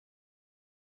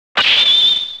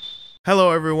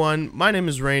Hello everyone, my name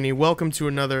is Rainy. Welcome to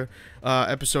another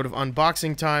episode of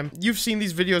Unboxing Time. You've seen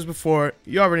these videos before,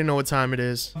 you already know what time it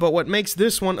is. But what makes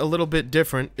this one a little bit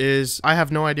different is I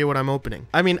have no idea what I'm opening.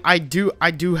 I mean, I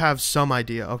do have some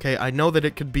idea, okay? I know that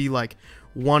it could be like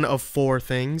one of four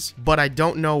things, but I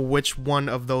don't know which one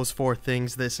of those four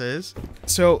things this is.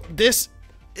 So this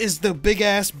is the big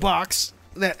ass box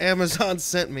that Amazon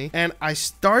sent me, and I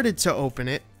started to open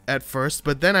it at first,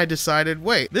 but then I decided,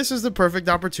 wait, this is the perfect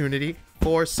opportunity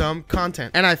for some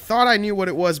content. And I thought I knew what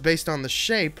it was based on the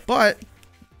shape, but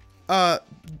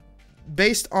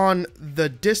based on the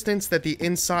distance that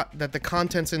the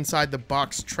contents inside the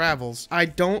box travels, I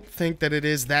don't think that it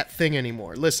is that thing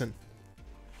anymore. Listen.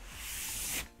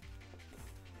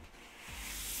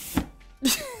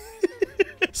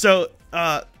 So,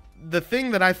 the thing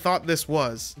that I thought this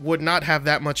was would not have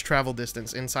that much travel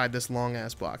distance inside this long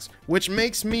ass box, which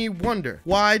makes me wonder,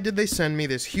 why did they send me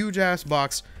this huge ass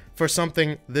box for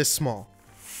something this small?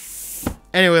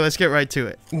 Anyway, let's get right to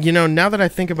it. You know, now that I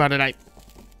think about it,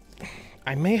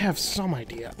 I may have some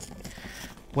idea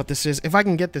what this is, if I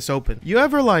can get this open. You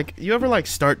ever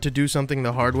start to do something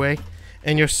the hard way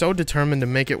and you're so determined to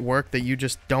make it work that you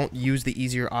just don't use the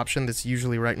easier option that's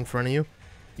usually right in front of you?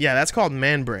 Yeah, that's called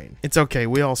man brain. It's okay,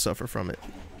 we all suffer from it.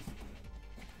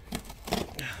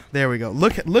 There we go.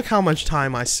 Look how much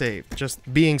time I saved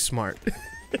just being smart.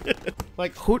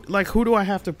 Like who do I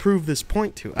have to prove this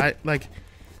point to?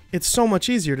 It's so much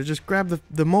easier to just grab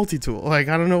the multi-tool. Like,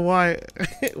 I don't know why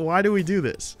why do we do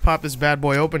this? Pop this bad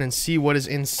boy open and see what is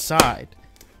inside.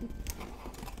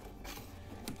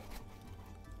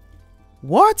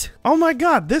 What? Oh my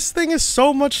god, this thing is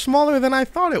so much smaller than I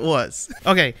thought it was.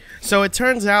 Okay, so it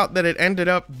turns out that it ended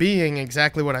up being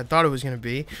exactly what I thought it was going to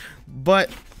be,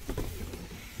 but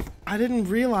I didn't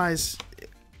realize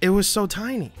it was so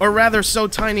tiny. Or rather, so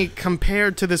tiny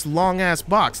compared to this long-ass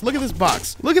box. Look at this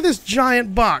box. Look at this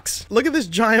giant box. Look at this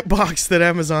giant box that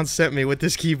Amazon sent me with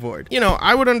this keyboard. You know,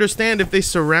 I would understand if they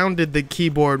surrounded the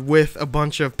keyboard with a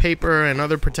bunch of paper and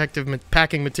other protective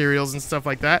packing materials and stuff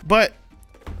like that, but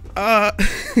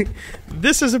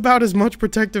this is about as much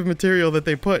protective material that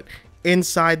they put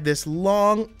inside this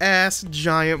long-ass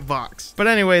giant box. But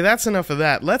anyway, that's enough of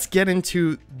that. Let's get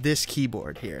into this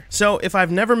keyboard here. So, if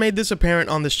I've never made this apparent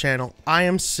on this channel, I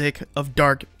am sick of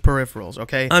dark peripherals,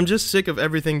 okay? I'm just sick of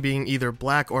everything being either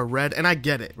black or red, and I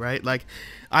get it, right? Like,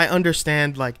 I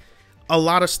understand, like, a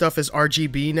lot of stuff is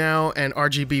RGB now, and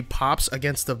RGB pops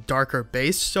against the darker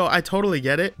base, so I totally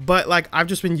get it. But, like, I've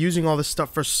just been using all this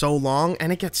stuff for so long, and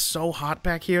it gets so hot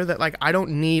back here that, like, I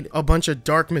don't need a bunch of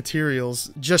dark materials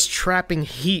just trapping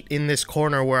heat in this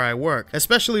corner where I work,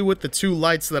 especially with the two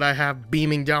lights that I have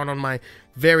beaming down on my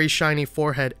very shiny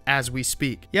forehead as we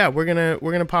speak. Yeah, we're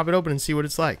gonna pop it open and see what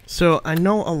it's like. So, I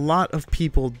know a lot of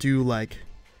people do, like,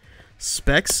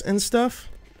 specs and stuff,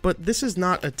 but this is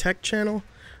not a tech channel.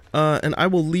 And I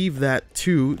will leave that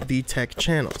to the tech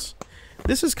channels.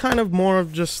 This is kind of more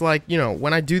of just like, you know,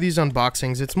 when I do these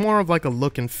unboxings, it's more of like a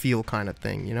look and feel kind of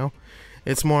thing, you know?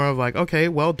 It's more of like, okay,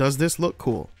 well, does this look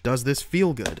cool? Does this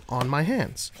feel good on my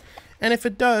hands? And if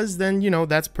it does, then, you know,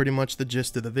 that's pretty much the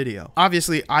gist of the video.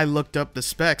 Obviously, I looked up the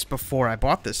specs before I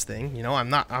bought this thing, you know, I'm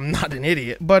not an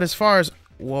idiot. But as far as,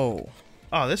 whoa.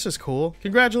 Oh, this is cool.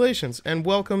 Congratulations, and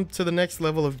welcome to the next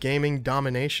level of gaming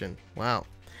domination. Wow.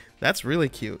 That's really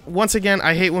cute. Once again,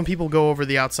 I hate when people go over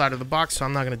the outside of the box, so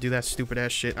I'm not gonna do that stupid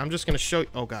ass shit. I'm just gonna show.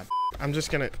 Oh god. I'm just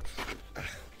gonna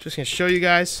show you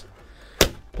guys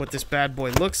what this bad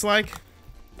boy looks like.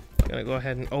 I'm gonna go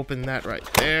ahead and open that right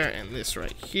there, and this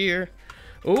right here.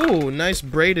 Ooh, nice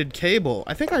braided cable.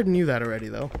 I think I knew that already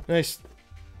though. Nice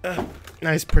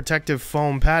protective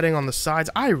foam padding on the sides.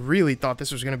 I really thought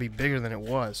this was gonna be bigger than it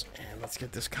was. And let's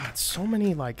get this. God, so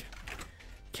many, like,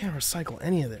 can't recycle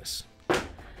any of this.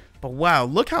 But wow,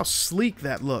 look how sleek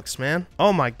that looks, man.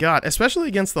 Oh my god, especially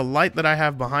against the light that I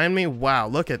have behind me. Wow,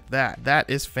 look at that. That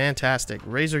is fantastic.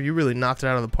 Razer, you really knocked it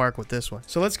out of the park with this one.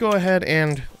 So let's go ahead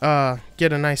and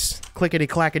get a nice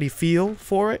clickety-clackety feel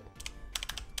for it.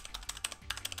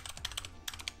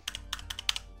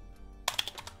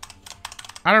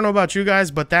 I don't know about you guys,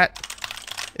 but that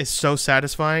is so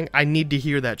satisfying. I need to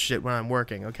hear that shit when I'm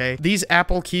working, okay? These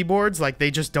Apple keyboards, like, they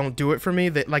just don't do it for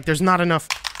me. Like, there's not enough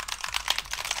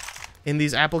in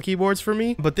these Apple keyboards for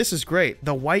me, but this is great.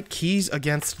 The white keys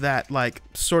against that, like,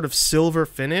 sort of silver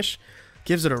finish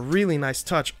gives it a really nice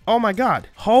touch. Oh my god.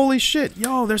 Holy shit.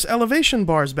 Yo, there's elevation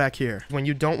bars back here. When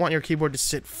you don't want your keyboard to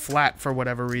sit flat for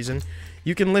whatever reason,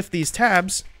 you can lift these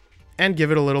tabs and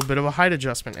give it a little bit of a height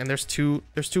adjustment, and there's two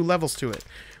levels to it,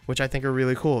 which I think are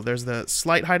really cool. There's the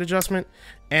slight height adjustment,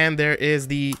 and there is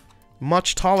the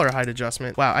much taller height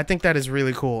adjustment. Wow, I think that is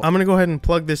really cool. I'm gonna go ahead and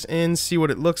plug this in, see what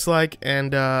it looks like,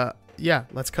 and yeah,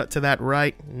 let's cut to that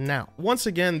right now. Once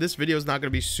again, this video is not going to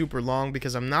be super long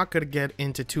because I'm not going to get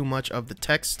into too much of the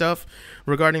tech stuff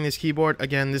regarding this keyboard.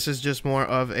 Again, this is just more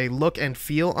of a look and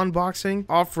feel unboxing.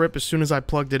 Off rip, as soon as I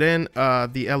plugged it in,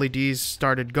 the LEDs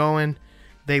started going.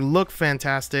 They look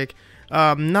fantastic.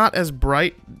 Not as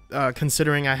bright,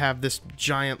 considering I have this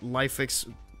giant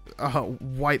LifeX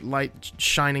white light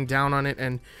shining down on it,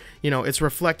 and you know, it's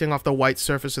reflecting off the white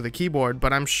surface of the keyboard,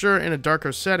 but I'm sure in a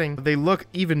darker setting they look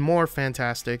even more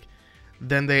fantastic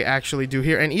than they actually do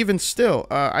here. And even still,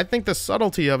 I think the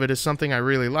subtlety of it is something I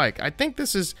really like. I think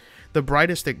this is the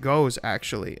brightest it goes,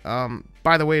 actually.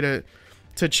 By the way,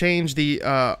 to change the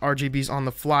RGBs on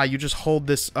the fly, you just hold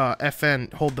this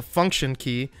FN, hold the function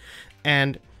key,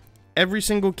 and every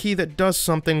single key that does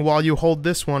something while you hold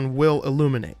this one will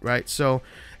illuminate, right? So,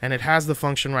 and it has the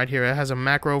function right here. It has a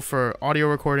macro for audio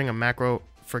recording, a macro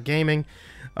for gaming.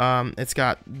 It's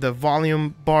got the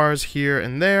volume bars here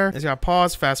and there. It's got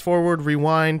pause, fast forward,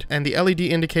 rewind, and the LED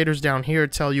indicators down here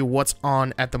tell you what's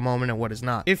on at the moment and what is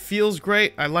not. It feels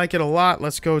great. I like it a lot.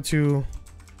 Let's go to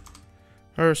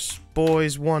Hearse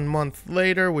Boys 1 month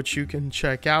later, which you can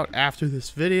check out after this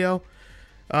video.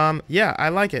 Yeah, I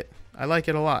like it. I like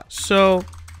it a lot. So,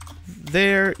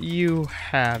 there you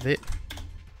have it.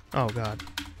 Oh, God.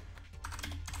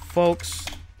 Folks,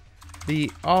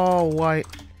 the all-white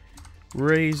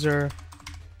Razer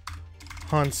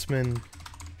Huntsman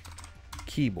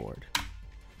keyboard.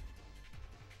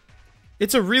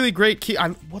 It's a really great key.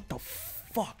 What the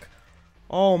fuck?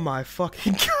 Oh, my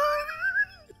fucking God.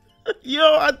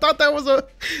 Yo, I thought that was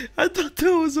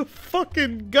a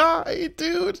fucking guy,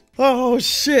 dude. Oh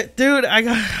shit, dude.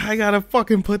 I gotta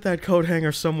fucking put that coat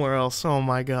hanger somewhere else. Oh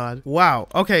my God. Wow.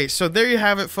 Okay, so there you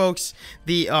have it, folks.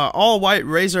 The all-white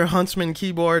Razer Huntsman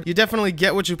keyboard. You definitely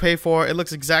get what you pay for. It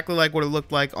looks exactly like what it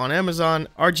looked like on Amazon.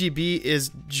 RGB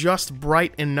is just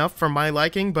bright enough for my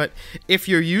liking, but if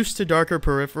you're used to darker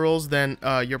peripherals, then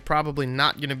you're probably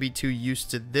not gonna be too used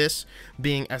to this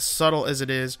being as subtle as it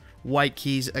is. White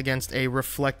keys against a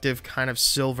reflective kind of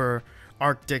silver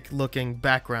Arctic looking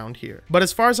background here. But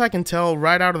as far as I can tell,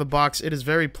 right out of the box, it is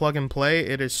very plug and play.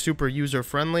 It is super user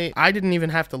friendly. I didn't even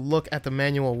have to look at the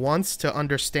manual once to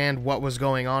understand what was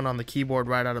going on the keyboard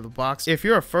right out of the box. If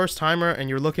you're a first timer and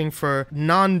you're looking for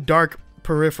non-dark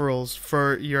peripherals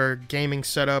for your gaming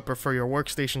setup or for your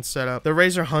workstation setup, the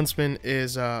Razer Huntsman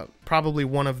is probably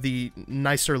one of the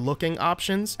nicer looking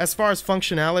options. As far as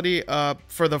functionality,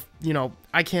 for the, you know,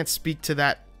 I can't speak to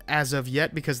that as of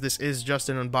yet because this is just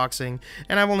an unboxing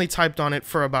and I've only typed on it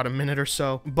for about a minute or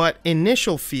so, but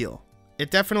initial feel,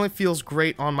 it definitely feels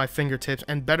great on my fingertips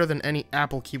and better than any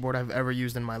Apple keyboard I've ever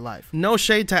used in my life. No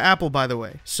shade to Apple, by the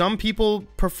way. Some people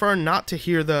prefer not to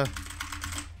hear the,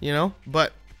 you know,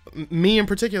 but me in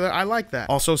particular, I like that.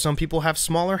 Also, some people have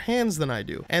smaller hands than I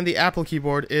do, and the Apple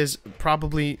keyboard is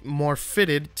probably more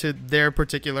fitted to their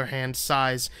particular hand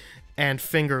size and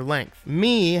finger length.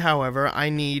 Me, however, I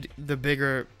need the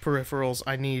bigger peripherals,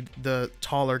 I need the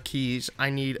taller keys, I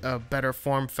need a better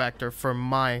form factor for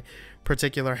my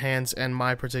particular hands and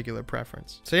my particular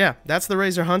preference. So yeah, that's the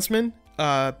Razer Huntsman.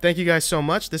 Thank you guys so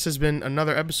much. This has been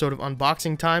another episode of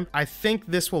Unboxing Time. I think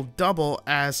this will double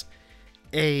as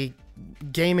a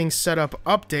gaming setup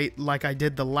update like I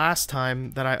did the last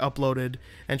time that I uploaded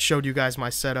and showed you guys my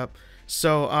setup.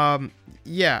 So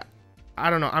yeah, I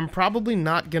don't know, I'm probably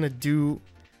not gonna do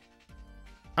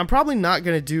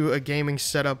a gaming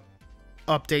setup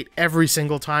update every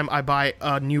single time I buy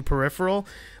a new peripheral,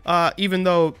 even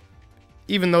though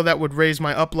that would raise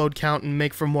my upload count and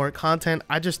make for more content.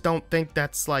 I just don't think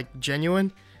that's like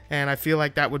genuine, and I feel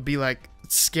like that would be like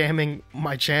scamming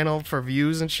my channel for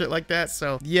views and shit like that.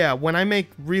 So yeah, when I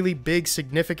make really big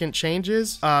significant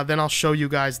changes, then I'll show you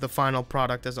guys the final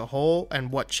product as a whole and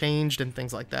what changed and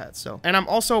things like that. So, and I'm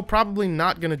also probably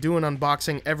not gonna do an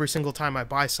unboxing every single time I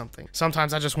buy something.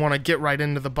 Sometimes I just want to get right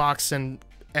into the box and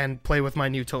play with my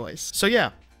new toys. So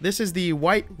yeah, this is the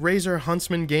white Razer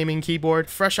Huntsman gaming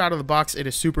keyboard. Fresh out of the box, it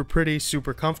is super pretty,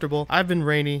 super comfortable. I've been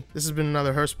Rainy. This has been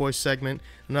another Hearse Boys segment,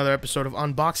 another episode of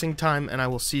Unboxing Time, and I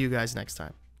will see you guys next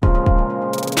time.